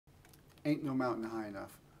Ain't No Mountain High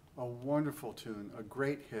Enough. A wonderful tune, a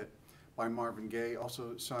great hit by Marvin Gaye,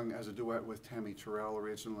 also sung as a duet with Tammy Terrell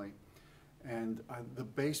originally. And the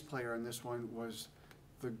bass player on this one was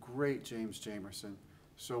the great James Jamerson.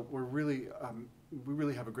 So we really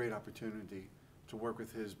have a great opportunity to work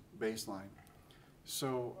with his bass line.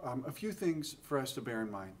 So a few things for us to bear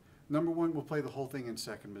in mind. Number one, we'll play the whole thing in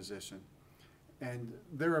second position. And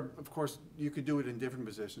there are, of course, you could do it in different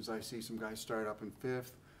positions. I see some guys start up in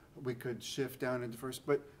fifth. We could shift down into first,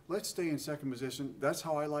 but let's stay in second position. That's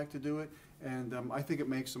how I like to do it, and I think it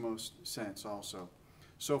makes the most sense also.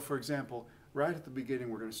 So for example, right at the beginning,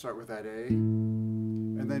 we're going to start with that A,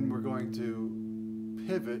 and then we're going to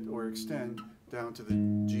pivot or extend down to the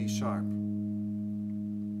G sharp.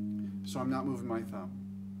 So I'm not moving my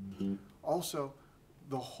thumb. Also,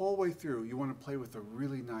 the whole way through, you want to play with a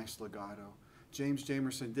really nice legato. James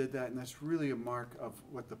Jamerson did that, and that's really a mark of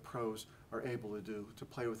what the pros are able to do, to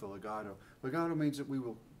play with a legato. Legato means that we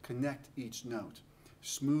will connect each note,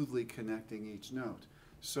 smoothly connecting each note.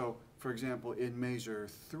 So, for example, in measure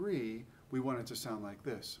 3, we want it to sound like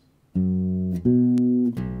this.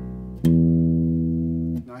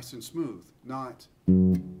 Nice and smooth, not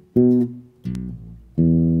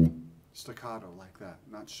staccato like that,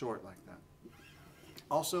 not short like that.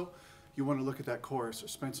 Also, you want to look at that chorus, or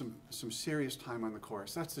spend some serious time on the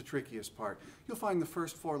chorus. That's the trickiest part. You'll find the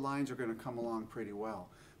first 4 lines are going to come along pretty well.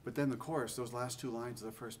 But then the chorus, those last 2 lines of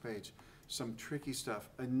the first page, some tricky stuff,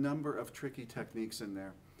 a number of tricky techniques in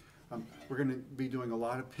there. We're going to be doing a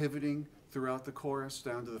lot of pivoting throughout the chorus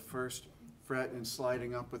down to the first fret and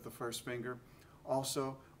sliding up with the first finger.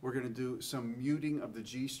 Also, we're going to do some muting of the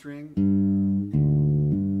G string,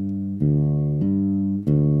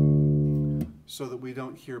 so that we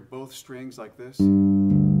don't hear both strings like this. Hear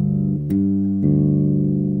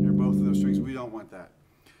both of those strings. We don't want that.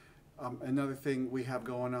 Another thing we have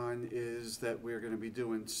going on is that we're going to be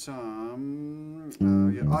doing some,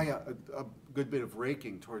 a good bit of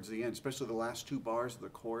raking towards the end, especially the last 2 bars of the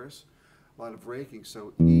chorus. A lot of raking.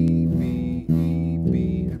 So E, B,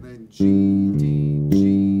 and then G, D, G,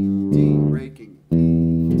 D, raking. E,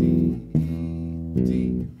 D, E,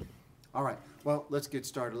 D. All right. Well, let's get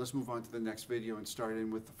started. Let's move on to the next video and start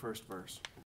in with the first verse.